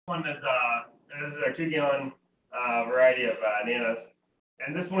one is our 2 gallon variety of nanas,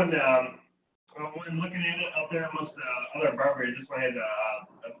 and this one, when looking at it out there amongst the other barberries, this one has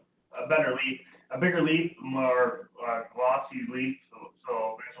a better leaf, a bigger leaf, more glossy leaf.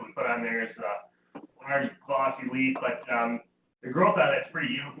 So that's what we put on there is a large glossy leaf, but the growth on it's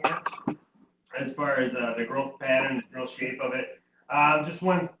pretty uniform as far as the growth pattern, the growth shape of it. Just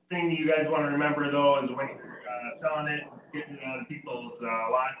one thing you guys want to remember though is when you're selling it, getting it out of people's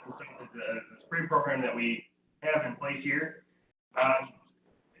lots and stuff, is the spray program that we have in place here.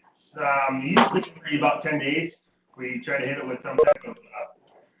 Usually for about 10 days. We try to hit it with some type of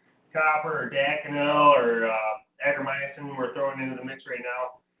copper or Daconil or agromycin we're throwing into the mix right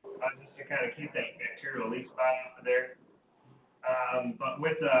now, just to kind of keep that bacterial leaf spot off of there. But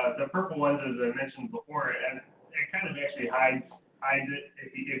with the purple ones, as I mentioned before, it kind of actually hides it.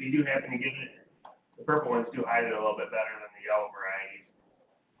 If you do happen to get it, the purple ones do hide it a little bit better than the yellow varieties.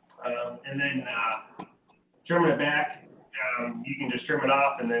 And then trimming it back, you can just trim it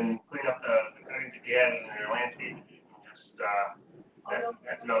off and then clean up the cuttings that you have in your landscape. Just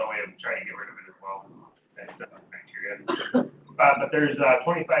that's another way of trying to get rid of it as well. That's bacteria. But there's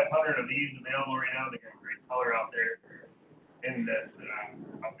 2,500 of these available right now. They got great color out there in this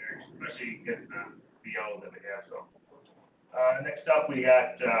out there, especially because the yellow that we have. So next up we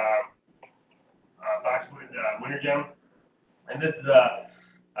got Boxwood Winter Gem, and this is a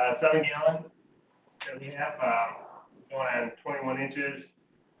 7 gallon that we have going on 21 inches.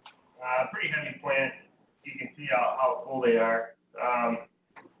 Pretty heavy plant. You can see how full they are.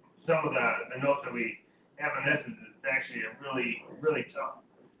 Some of the notes that we have on this is it's actually a really tough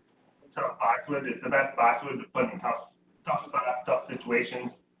boxwood. It's the best boxwood to put in tough spots, tough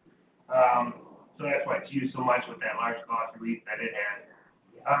situations. So that's why it's used so much with that large glossy leaf that it has.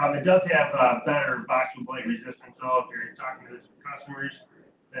 It does have better boxwood blight resistance, so if you're talking to some customers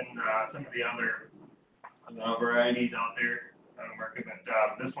than some of the other varieties out there on the market. But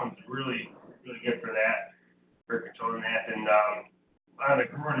this one's really good for that, for controlling that. And on the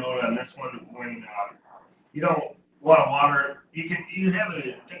grower note on this one, when you don't want to water, you have a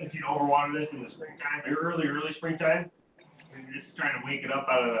tendency to overwater this in the springtime, the early springtime. And you're just trying to wake it up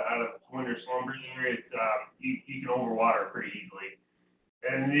out of winter slumber there. You can overwater pretty easily,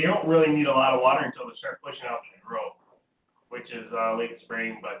 and you don't really need a lot of water until they start pushing out the growth, which is late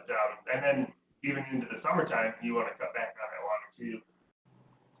spring. But and then even into the summertime, you want to cut back on that water too,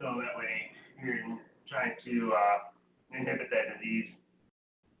 so that way you're trying to inhibit that disease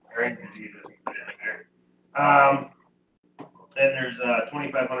or any diseases that are there. And there's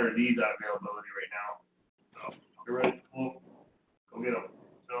 2,500 of these on availability right now. So they're really cool. Go get them.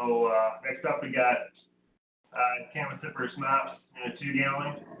 So next up we got Chamaecyparis mops in a 2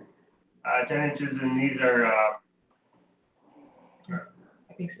 gallon, 10 inches, and these are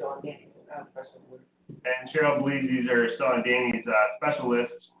I think so. On Danny's special list. And Cheryl believes these are still on Danny's special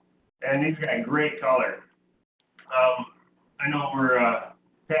list, and these got great color. I know we're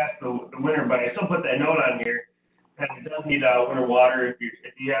past the winter, but I still put that note on here that it does need winter water. If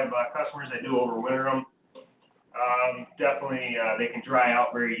you have customers that do overwinter them, definitely they can dry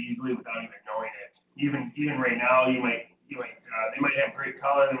out very easily without even knowing it. Even right now, they might have great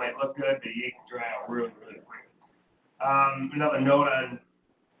color, they might look good, but they can dry out really quick. Another note on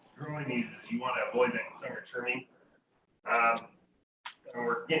growing these is you want to avoid that summer trimming.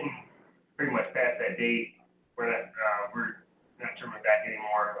 We're getting pretty much past that date. We're not trimming back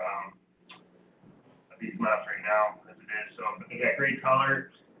anymore of these mops right now as it is. So, but they got great color.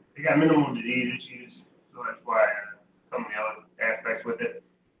 They got minimal disease issues, so that's why some of the other aspects with it.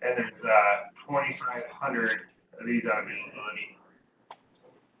 And there's 2,500 of these on availability.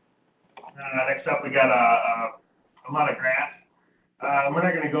 Next up, we got a lot of grass. We're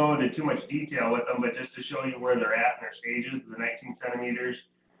not going to go into too much detail with them, but just to show you where they're at in their stages, the 19 centimeters.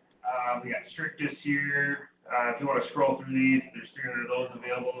 We got Strictus here. If you want to scroll through these, there's 300 of those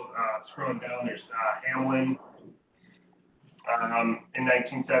available. Scrolling down, there's Hamlin in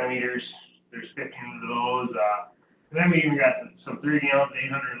 19 centimeters. There's 15 of those. And then we even got some 3 gallons,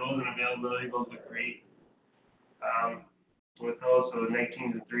 800 of those in availability. Those look great with those, so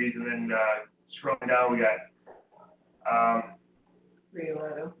 19s and 3s. And then scrolling down, we got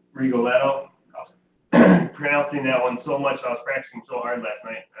Rigoletto. I was pronouncing that one so much, I was practicing so hard last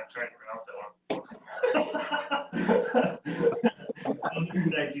night. I'm trying to pronounce that one.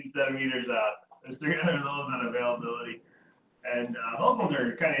 19 centimeters. There's 300 of those on availability. And those ones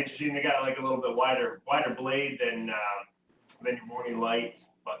are kind of interesting. They got like a little bit wider blade than your morning light,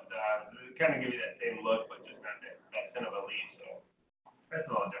 but they kind of give you that same look, but just not that thin of a leaf. So that's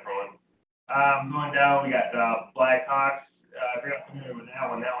a little different one. Going down, we got Black Hawks. if you're not familiar with that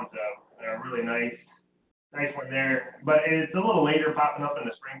one's a really nice one there. But it's a little later popping up in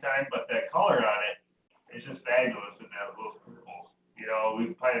the springtime, but the color on it is just fabulous with those purples. You know,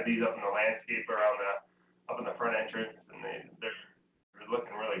 we planted these up in the landscape around up in the front entrance, and they're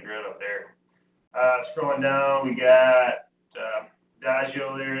looking really good up there. Scrolling down, we got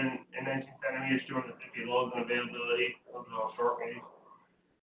Daggio there in 19 centimeters, 250 loads and availability. Those are all short ways.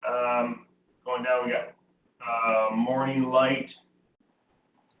 Going down, we got Morning Light.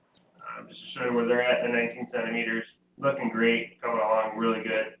 Just to show you where they're at in the 19 centimeters. Looking great, coming along really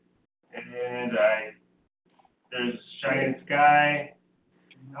good. And there's Shining Sky.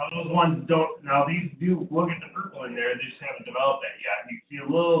 Now those ones don't, now these do look at the purple in there, they just haven't developed that yet. You see a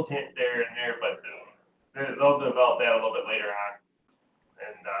little tint there and there, but they'll develop that a little bit later on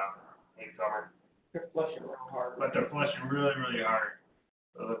in late summer. They're flushing real hard. But they're flushing really, really hard.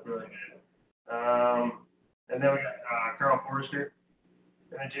 They look really good. And then we got Carl Forster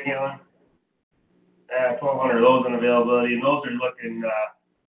and the Genuine. 1,200 loads on availability, and those are looking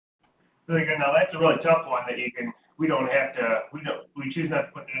really good. Now that's a really tough one that we choose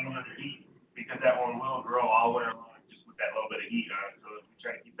not to put that one under heat because that one will grow all winter long just with that little bit of heat on it. So we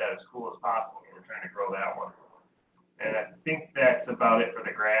try to keep that as cool as possible when we're trying to grow that one. And I think that's about it for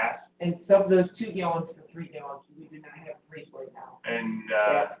the grass. And some of those 2 gallons to 3 gallons, we do not have freeze right now. And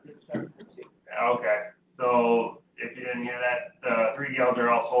It's 7 for 2. okay, so if you didn't hear that, 3 gallons are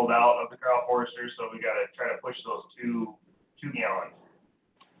all sold out of the Carl Forester, so we got to try to push those 2 gallons.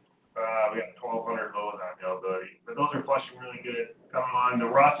 We got 1,200 loads on availability, but those are flushing really good. Coming on, the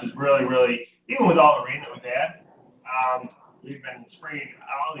rust is really, really, even with all the rain that we've had, we've been spraying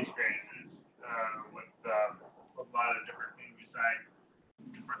all these grasses with a lot of different fungicides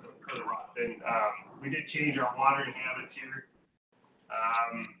for the rust. And we did change our watering habits here.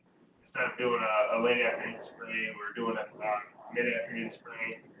 Instead of doing a late afternoon spray, we're doing a mid-afternoon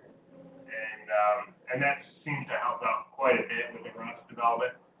spray, and that seems to help out quite a bit with the rust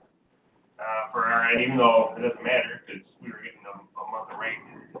development. For our end, even though it doesn't matter because we were getting a month of rain,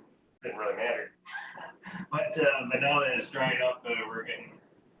 it didn't really matter. But now that it's dried up, we're getting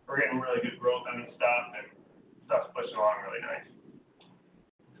really good growth on this stuff, and stuff's pushing along really nice.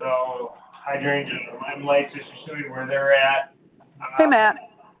 So hydrangea, lime lights, just to show you where they're at. Hey, Matt.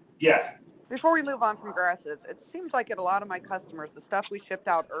 Yes. Before we move on from grasses, it seems like at a lot of my customers, the stuff we shipped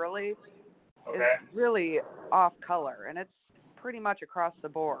out early is really off color, and it's pretty much across the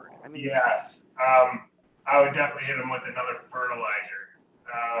board. I mean, yes. I would definitely hit them with another fertilizer.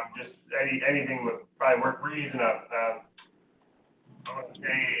 Just anything would probably work. We're using I want to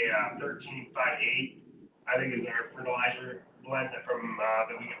say 1358. I think is our fertilizer blend that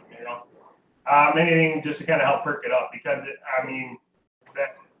we get from Arrow. Anything just to kind of help perk it up because I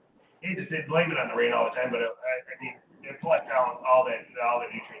hate to say blame it on the rain all the time, but I mean it collects down all the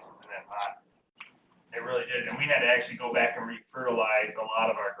nutrients in that pot. It really did, and we had to actually go back and re-fertilize a lot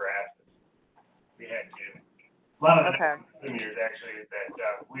of our grasses. We had to. A lot of the centimeters actually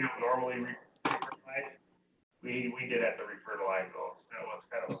that we don't normally re-fertilize. We did have to re-fertilize those. That was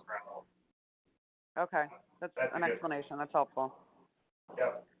kind of a problem. Okay, that's an explanation. That's helpful.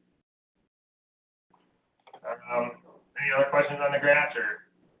 Yep. Any other questions on the grass, or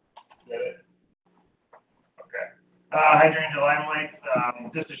is that it? Okay. Hydrangea lime lights,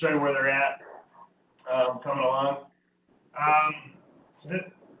 just to show you where they're at. Coming along.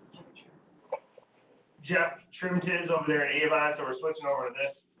 Jeff trimmed his over there in Avon, so we're switching over to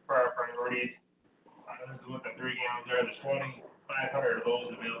this for our priorities. This is what the 3 gallons are. There's 2,500 of those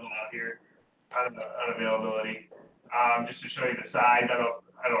available out here on availability. Just to show you the size, I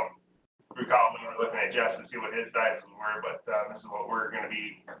don't recall when we were looking at Jeff's to see what his sizes were, but this is what we're going to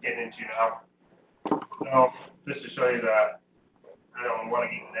be getting into now. So just to show you I don't want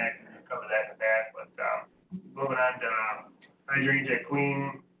to get into that because we've covered that in the past, but moving on to hydrangea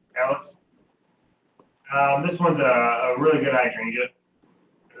Queen Alice. This one's a really good hydrangea.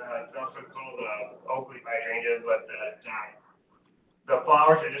 It's also called oak leaf hydrangea, but the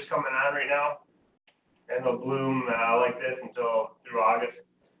flowers are just coming on right now, and they'll bloom like this through August.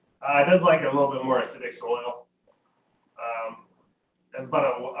 It does like a little bit more acidic soil, but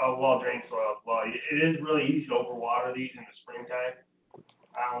a well-drained soil as well. It is really easy to overwater these in the springtime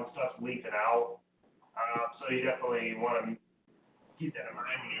when stuff's leaking out. So you definitely want to keep that in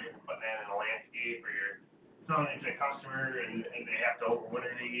mind when you're putting that in a landscape or you're selling it to a customer and they have to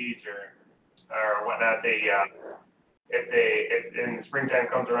overwinter these or whatnot. If in the springtime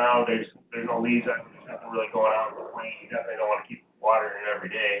comes around, there's no leaves, there's nothing really going on with the plant. You definitely don't want to keep watering it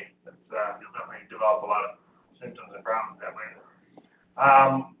every day. You'll definitely develop a lot of symptoms and problems that way.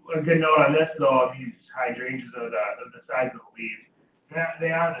 A good note on this though, these hydrangeas of the size of the leaves.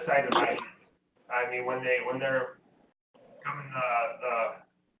 They are the size of hydrangeas. I mean, when they're coming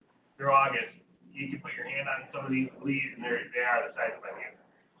through August, you can put your hand on some of these leaves, and they are the size of hydrangeas.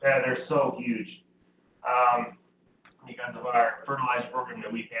 Yeah, they're so huge. Because of our fertilizer program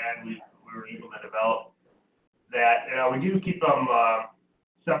that we've had, we were able to develop that. We do keep them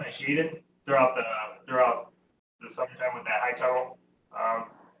semi-shaded throughout the summertime with that high tunnel,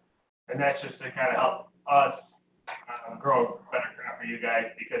 and that's just to kind of help us grow a better crop for you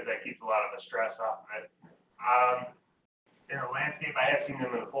guys because that keeps a lot of the stress off of it. In the landscape, I have seen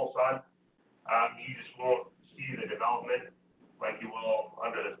them in the full sun. You just won't see the development like you will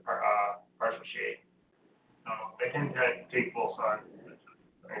under this partial shade. So they can take full sun. If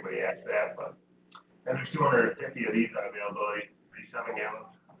anybody asks that, but and there's 250 of these on availability, 7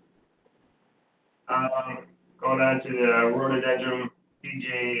 gallons. Going on to the rhododendron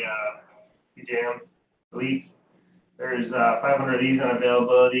PJM Elite. There's 500 of these on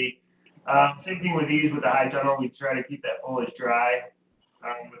availability. Same thing with these with the high tunnel. We try to keep that foliage dry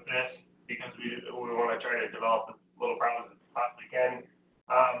with this because we want to try to develop as little problems as we possibly can.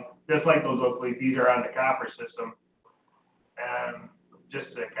 Just like those oak leaves, these are on the copper system, just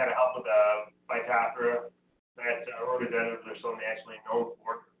to kind of help with the Phytophthora that rhododendrons are so naturally known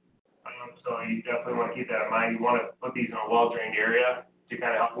for. So you definitely want to keep that in mind. You want to put these in a well-drained area to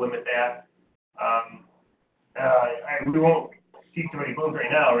kind of help limit that. We won't see too many blooms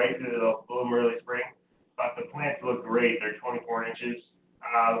right now, right? They'll bloom early spring, but the plants look great. They're 24 inches.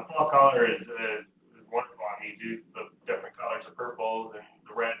 The fall color is wonderful on these. The different colors of purples and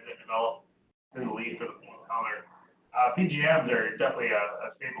the reds that develop in the leaf for the fall color. PGMs are definitely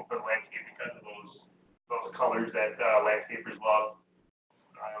a staple for the landscape because of those colors that landscapers love.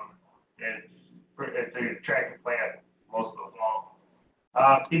 It's an attractive plant most of the fall.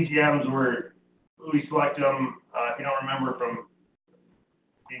 PGMs we select them. If you don't remember from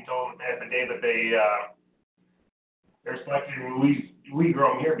being told at the day that they're selected, and we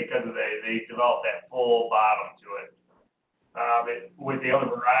grow them here because they develop that full bottom to it. With the other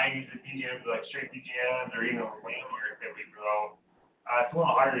varieties of PGMs, like straight PGMs or even landmark that we grow, it's a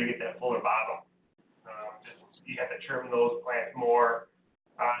little harder to get that fuller bottom. You have to trim those plants more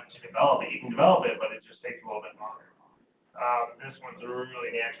to develop it. You can develop it, but it just takes a little bit longer. This one's a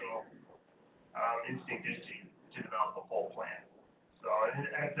really natural instinct to develop a full plant. So and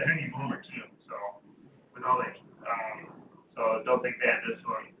it's a heavy bloomer too. So with all that, so don't think that this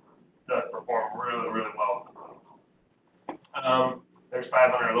one does perform really, really well. There's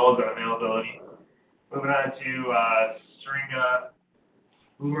 500 of those on availability. Moving on to Syringa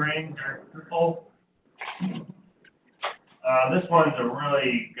Boomerang Dark Purple. This one's a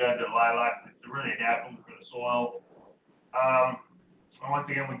really good lilac. It's really adaptable for the soil. Once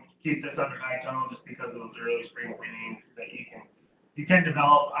again, we keep this under high tunnel just because of those early spring rains that you can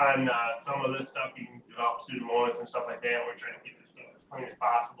develop on some of this stuff. You can develop Pseudomonas and stuff like that. We're trying to keep this stuff as clean as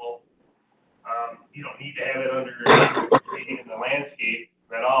possible. You don't need to have it under in the landscape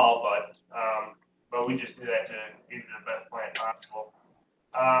at all, but we just do that to give you the best plant possible.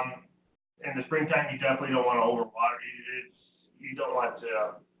 In the springtime, you definitely don't want to overwater. You don't want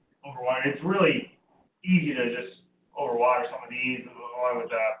to overwater. It's really easy to just overwater some of these, along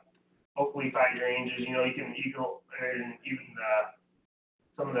with oak leaf hydrangeas. You can and even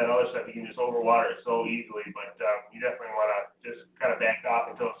some of that other stuff you can just overwater it so easily. But you definitely want to just kind of back off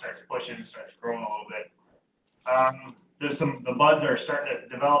until it starts pushing, starts growing a little bit. The buds are starting to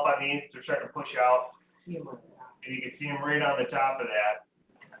develop on these. They're starting to push out, and you can see them right on the top of that.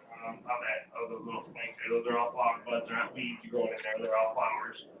 Of those little spikes there. Those are all flower buds. They're not weeds growing in there. They're all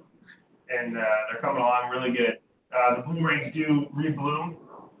flowers, and they're coming along really good. The boomerangs do rebloom.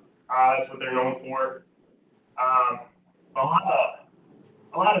 That's what they're known for. A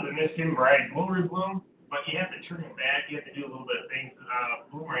lot of the Michigan varieties will rebloom, but you have to turn them back. You have to do a little bit of things.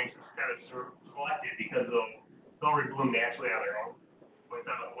 Boomerangs is kind of selected because they'll rebloom naturally on their own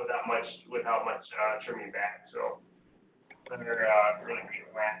without much trimming back. So they're really great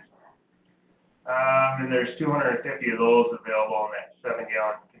plants. And there's 250 of those available in that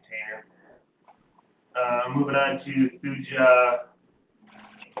 7-gallon container. Moving on to Thuja,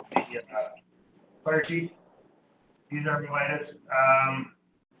 fire chief. These are arborvitaes.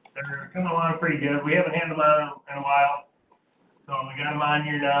 They're coming along pretty good. We haven't had them on in a while, so we got them on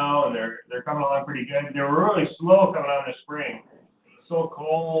here now, and they're coming along pretty good. They were really slow coming on this spring. It was so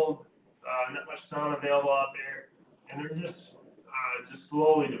cold, not much sun available out there, and they're just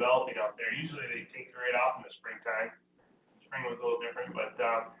slowly developing out there. Usually they take right off in the springtime. Spring was a little different, but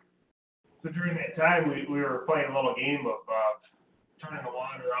so during that time we were playing a little game of turning the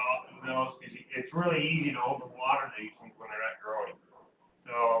water off and those, because it's really easy to overwater these things when they're not growing.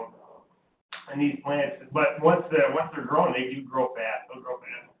 So, and these plants, but once they're growing, they do grow fast. They'll grow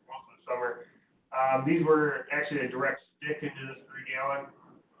fast most of the summer. These were actually a direct stick into this 3 gallon.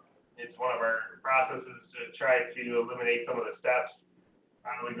 It's one of our processes to try to eliminate some of the steps.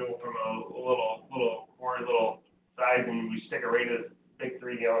 We go from a little size, and we stick it right to this big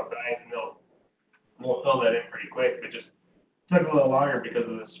 3 gallon size, and we'll fill that in pretty quick. It just took a little longer because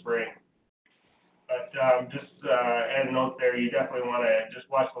of the spring. But just add a note there, you definitely want to just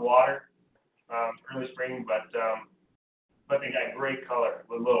watch the water early spring, but they got great color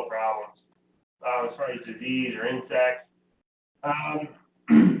with little problems. As far as disease or insects,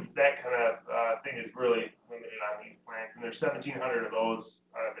 that kind of thing is really limited on these plants, and there's 1,700 of those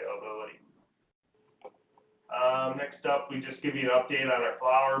on availability. Next up, we just give you an update on our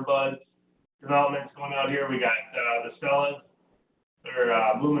flower buds developments going out here. We got the Stellas. They're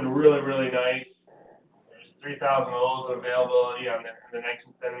blooming really, really nice. There's 3,000 of those availability on the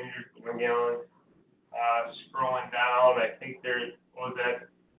 19 centimeters per 1 gallon. Scrolling down, I think there's, what was that?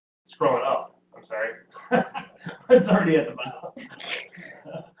 Scrolling up, I'm sorry. It's already at the bottom.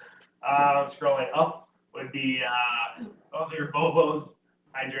 Scrolling up would be, those are Bobos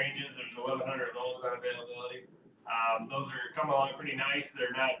hydrangeas. There's 1,100 of those on availability. Those are coming along pretty nice.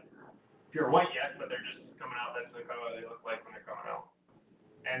 They're not pure white yet, but they're just coming out. That's the color they look like when they're coming out.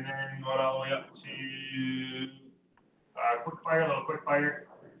 And then going all the way up to little quick fire.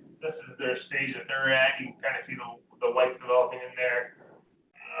 This is their stage that they're at. You can kind of see the whites developing in there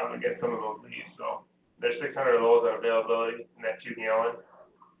against some of those leaves. So there's 600 of those on availability in that 2 gallon.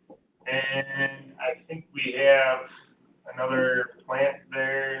 And I think we have another plant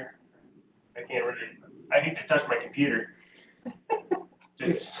there. I hate to touch my computer.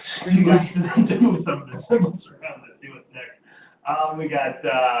 Just to move some of the symbols around to see what's next. We got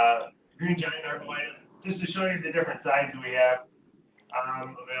green giant arborvitae. Just to show you the different sizes we have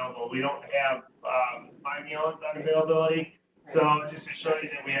available. We don't have 5 gallons on availability. So just to show you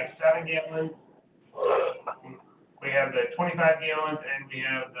that we have 7 gallons. We have the 25 gallons, and we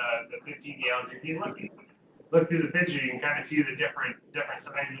have the 15 gallons. If you look through the picture, you can kind of see the different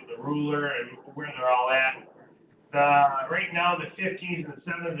sizes of the ruler and where they're all at. Right now, the 15s and the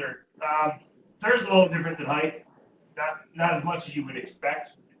 7s are there's a little difference in height. Not as much as you would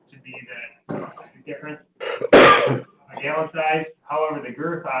expect to be that difference. A gallon size, however, the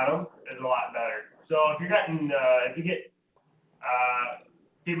girth on them is a lot better. So if you get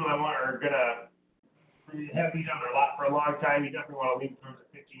people that are gonna have these on their lot for a long time, you definitely want to lean towards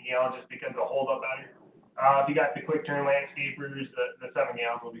the 15 gallon just because they'll hold up better. If you got the quick turn landscapers, the 7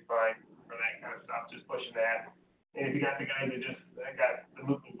 gallons will be fine for that kind of stuff, just pushing that. And if you got the guys that got the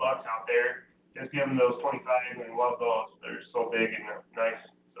moving bucks out there, just give them those 25 and love those. They're so big and nice.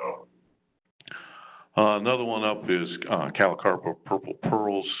 So. Another one up is Calocarpa purple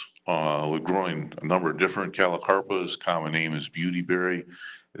pearls. We're growing a number of different Calocarpas. Common name is beautyberry.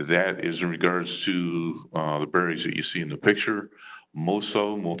 That is in regards to the berries that you see in the picture. Most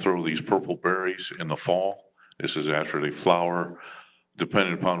of them will throw these purple berries in the fall. This is after they flower.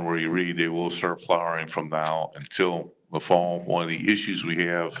 Depending upon where you read, they will start flowering from now until the fall. One of the issues we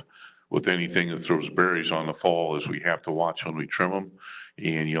have with anything that throws berries on the fall is we have to watch when we trim them,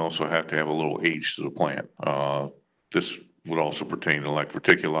 and you also have to have a little age to the plant. This would also pertain to like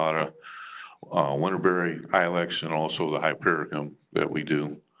verticulata, winterberry, ilex, and also the hypericum that we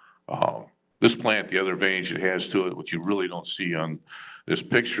do. This plant, the other advantage it has to it, which you really don't see on this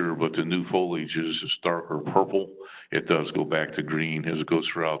picture, but the new foliage is darker purple. It does go back to green as it goes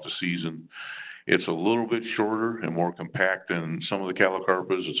throughout the season. It's a little bit shorter and more compact than some of the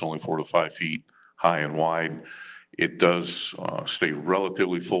Calocarpas. It's only 4 to 5 feet high and wide. It does stay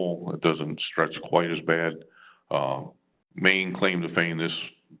relatively full. It doesn't stretch quite as bad. Main claim to fame this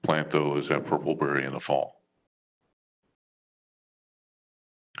plant, though, is that purple berry in the fall.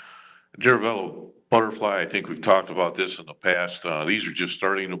 Giravello butterfly, I think we've talked about this in the past. These are just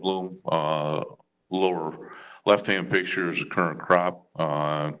starting to bloom. Lower left-hand picture is a current crop.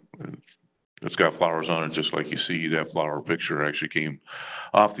 It's got flowers on it just like you see. That flower picture actually came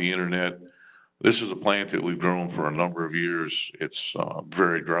off the internet. This is a plant that we've grown for a number of years. It's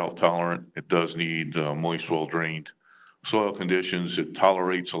very drought tolerant. It does need moist, well-drained soil conditions. It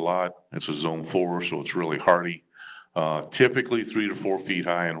tolerates a lot. It's a zone 4, so it's really hardy. Typically 3 to 4 feet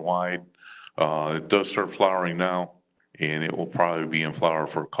high and wide. It does start flowering now, and it will probably be in flower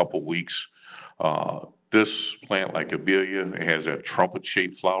for a couple weeks. This plant, like Abelia, it has that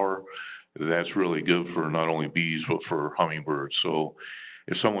trumpet-shaped flower. That's really good for not only bees, but for hummingbirds. So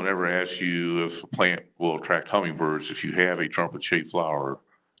if someone ever asks you if a plant will attract hummingbirds, if you have a trumpet-shaped flower,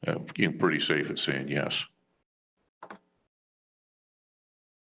 you're pretty safe at saying yes.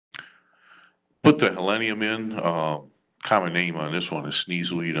 Put the helenium in. Common name on this one is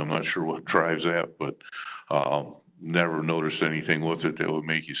sneezeweed. I'm not sure what drives that, but never noticed anything with it that would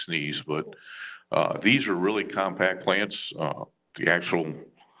make you sneeze. But these are really compact plants. The actual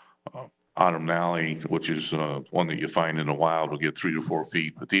autumnale, which is one that you find in the wild, will get 3 to 4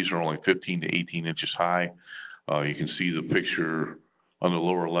 feet, but these are only 15 to 18 inches high. You can see the picture on the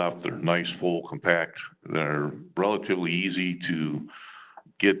lower left. They're nice, full, compact. They're relatively easy to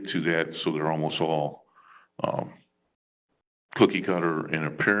get to that, so they're almost all cookie cutter in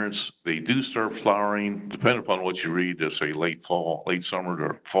appearance. They do start flowering, depending upon what you read, they'll say late fall, late summer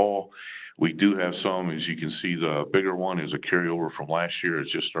to fall. We do have some, as you can see, the bigger one is a carryover from last year.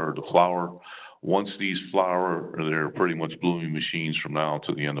 It's just started to flower. Once these flower, they're pretty much blooming machines from now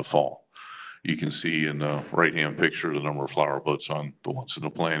to the end of fall. You can see in the right-hand picture the number of flower buds on the ones in the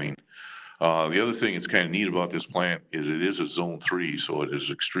planting. The other thing that's kind of neat about this plant is it is a zone 3, so it is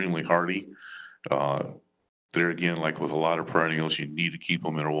extremely hardy. There again, like with a lot of perennials, you need to keep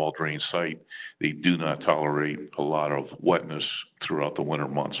them in a well-drained site. They do not tolerate a lot of wetness throughout the winter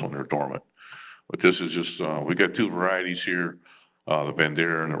months when they're dormant. But this is just, we got 2 varieties here, the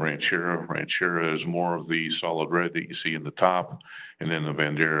Bandera and the Ranchera. Ranchera is more of the solid red that you see in the top, and then the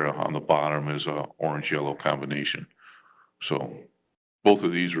Bandera on the bottom is a orange-yellow combination. So both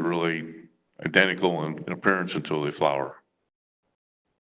of these are really identical in appearance until they flower.